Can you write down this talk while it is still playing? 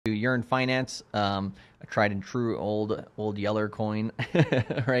Yearn Finance, a tried and true old Yeller coin,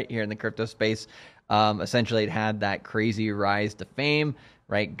 right here in the crypto space. Essentially, it had that crazy rise to fame,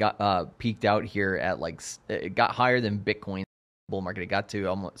 right? Got peaked out here at it got higher than Bitcoin bull market. It got to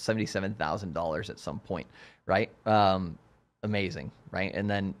almost $77,000 at some point, right? Amazing, right? And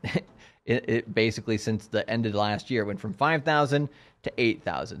then it basically since the end of last year went from 5,000 to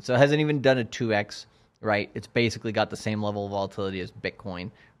 8,000. So it hasn't even done a 2x, right? It's basically got the same level of volatility as Bitcoin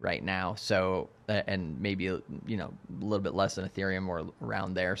right now. So, and maybe, a little bit less than Ethereum or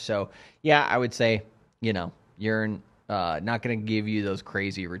around there. So, yeah, I would say, you're not going to give you those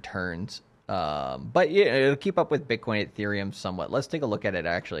crazy returns. But yeah, it'll keep up with Bitcoin, Ethereum somewhat. Let's take a look at it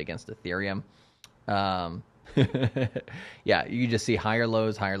actually against Ethereum. Um, yeah, you just see higher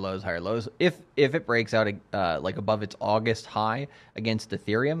lows, higher lows, higher lows. If it breaks out like above its August high against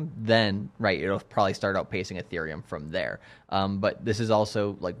Ethereum, then right, it'll probably start outpacing Ethereum from there. But this is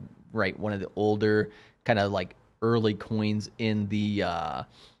also like one of the older kind of like early coins in the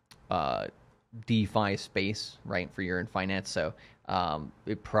DeFi space, right, for Yearn Finance. So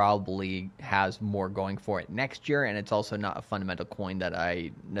it probably has more going for it next year, and it's also not a fundamental coin that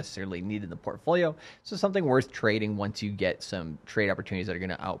I necessarily need in the portfolio. So something worth trading once you get some trade opportunities that are going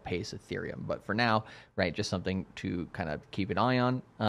to outpace Ethereum. But for now, right, just something to kind of keep an eye on.